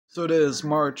So it is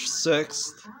March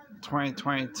 6th,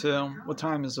 2022. What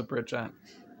time is the bridge at?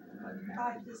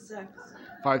 5 to 6.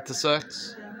 5 to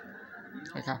 6?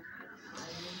 Yeah. Okay.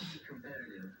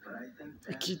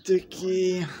 Icky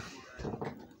dicky.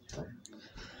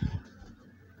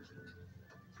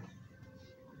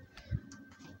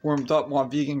 Warmed up my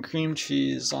vegan cream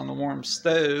cheese on the warm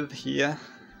stove here.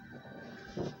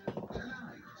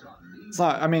 It's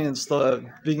not, it's the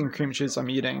vegan cream cheese I'm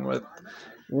eating with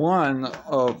one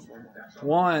of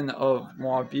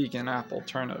my vegan apple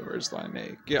turnovers that I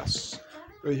make. Yes.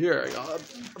 Right here, I got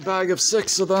a bag of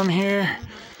 6 of them here.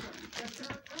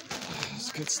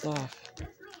 It's good stuff.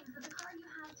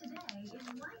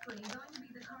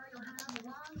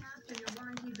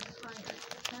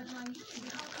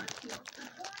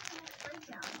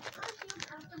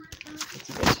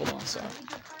 Hold on a sec.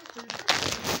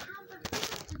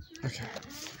 Okay.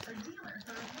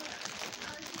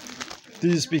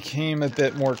 These became a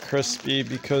bit more crispy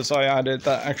because I added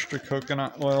that extra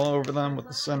coconut oil over them with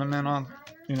the cinnamon on,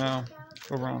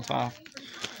 over on top.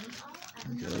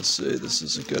 Okay, let's see, this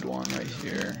is a good one right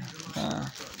here.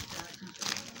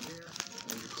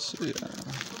 So yeah.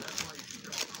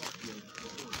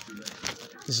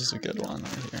 This is a good one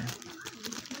right here.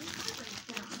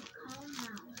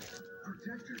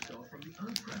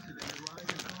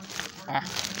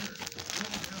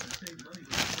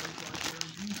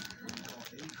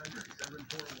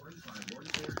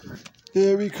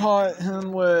 Yeah, we caught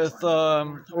him with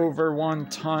over 1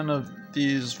 ton of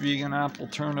these vegan apple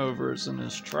turnovers in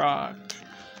his truck.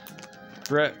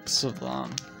 Bricks of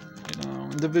them,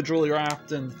 individually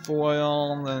wrapped in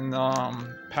foil and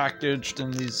packaged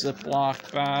in these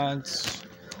Ziploc bags.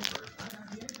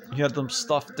 He had them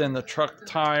stuffed in the truck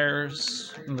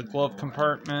tires, in the glove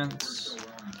compartments.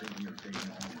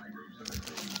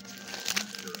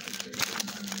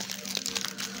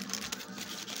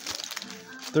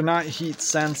 They're not heat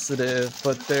sensitive,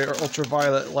 but they're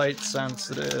ultraviolet light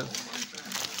sensitive.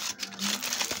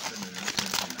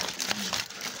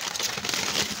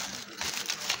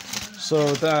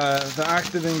 So the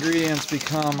active ingredients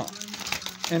become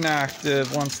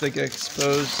inactive once they get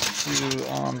exposed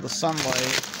to the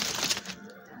sunlight.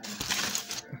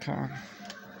 Okay.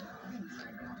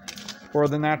 Or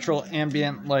the natural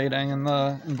ambient lighting in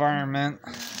the environment.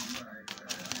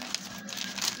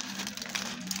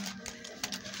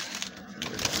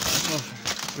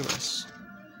 Look at this.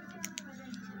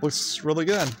 Looks really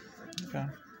good. Okay.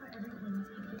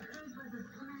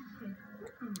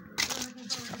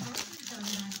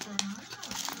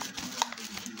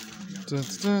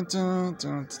 Dun, dun,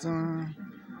 dun, dun.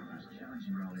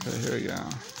 Okay, here we go.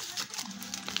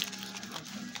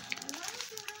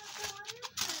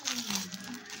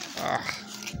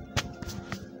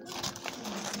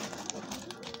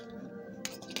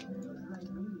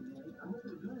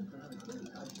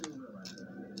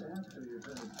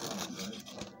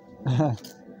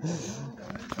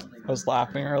 I was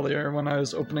laughing earlier when I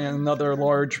was opening another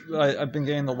large. I've been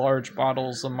getting the large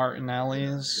bottles of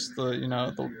Martinelli's,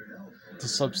 to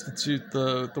substitute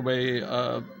the way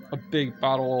a big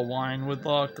bottle of wine would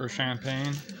look, or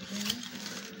champagne.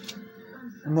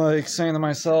 I'm like saying to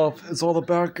myself, it's all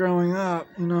about growing up,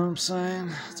 you know what I'm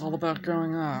saying? It's all about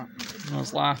growing up. And I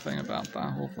was laughing about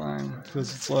that whole thing,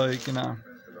 because it's like,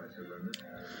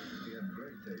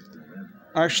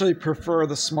 I actually prefer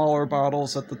the smaller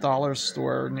bottles at the dollar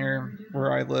store near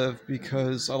where I live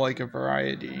because I like a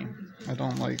variety. I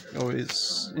don't like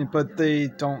always, but they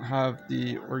don't have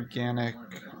the organic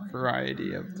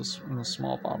variety of the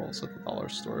small bottles at the dollar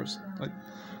stores. Like,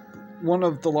 one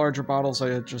of the larger bottles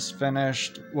I had just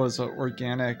finished was an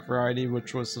organic variety,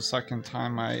 which was the second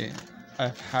time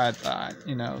I've had that,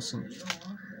 since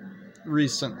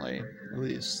recently, at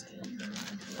least.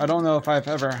 I don't know if I've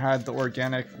ever had the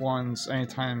organic ones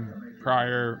anytime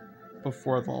prior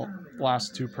before the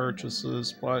last 2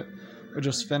 purchases, but I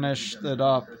just finished it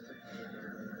up,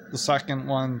 the second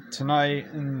one tonight,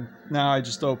 and now I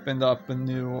just opened up a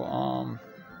new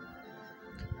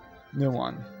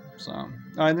one. So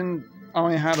I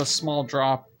only had a small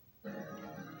drop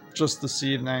just this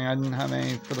evening. I didn't have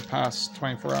any for the past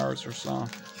 24 hours or so.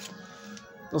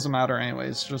 Doesn't matter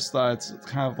anyways, just that it's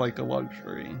kind of like a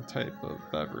luxury type of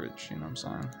beverage, you know what I'm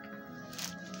saying?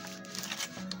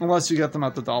 Unless you get them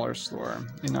at the dollar store,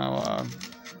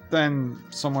 then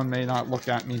someone may not look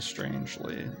at me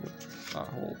strangely with that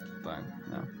whole thing,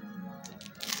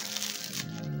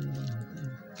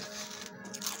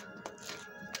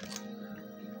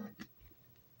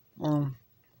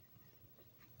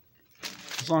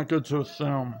 It's not good to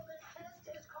assume.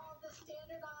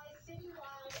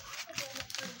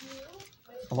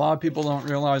 A lot of people don't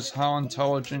realize how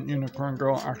intelligent Unicorn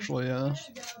Girl actually is.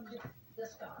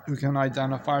 Who can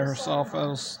identify herself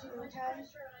as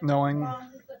knowing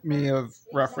me of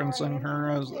referencing her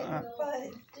as that.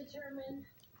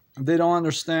 They don't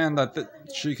understand that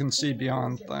she can see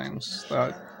beyond things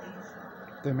that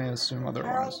they may assume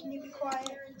otherwise.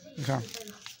 Okay.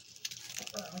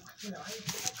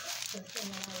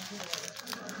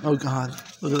 Oh God,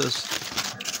 look at this.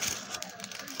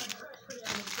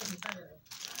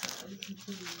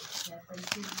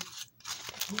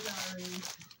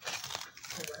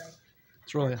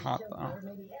 It's really hot though.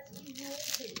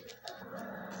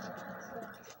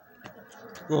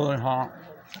 Really hot.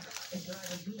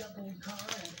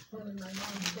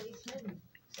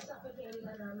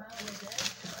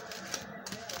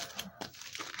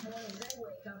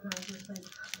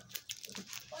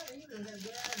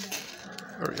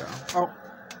 There we go. Oh.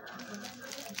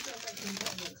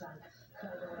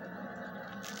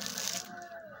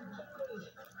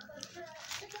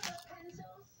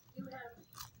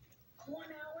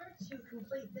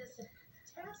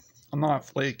 I'm not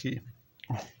flaky.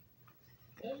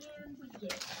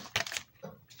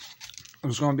 It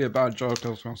was going to be a bad joke. I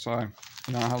was going to say,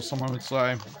 you know how someone would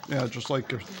say, "Yeah, just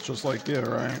like you,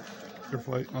 right? You're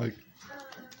flake, like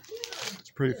it's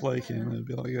pretty flaky," and they'd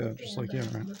be like, "Yeah, just like you,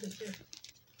 right?"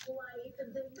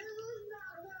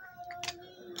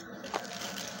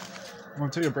 I'm going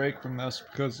to take a break from this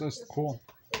because it's cool.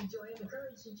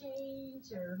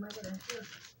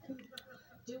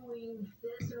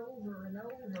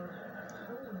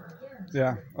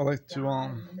 Yeah, I like to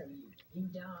You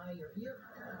die or you're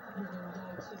gonna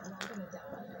die too. We're all gonna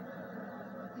die.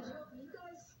 Because you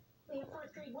guys made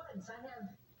first grade once. I've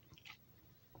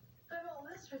all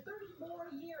this for 30 more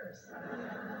years.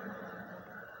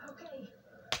 Okay.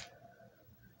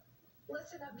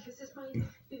 Listen up, because this might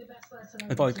be the best lesson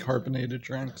I like carbonated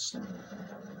drinks.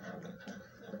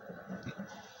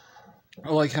 I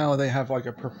like how they have like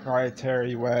a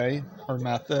proprietary way or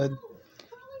method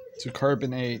to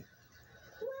carbonate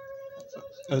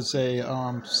as a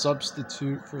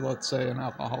substitute for, let's say, an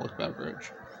alcoholic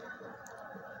beverage.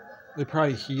 They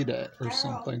probably heat it or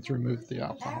something to remove the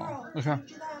alcohol. Okay.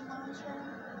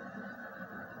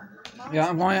 Yeah,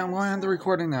 I'm going on the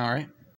recording now, right?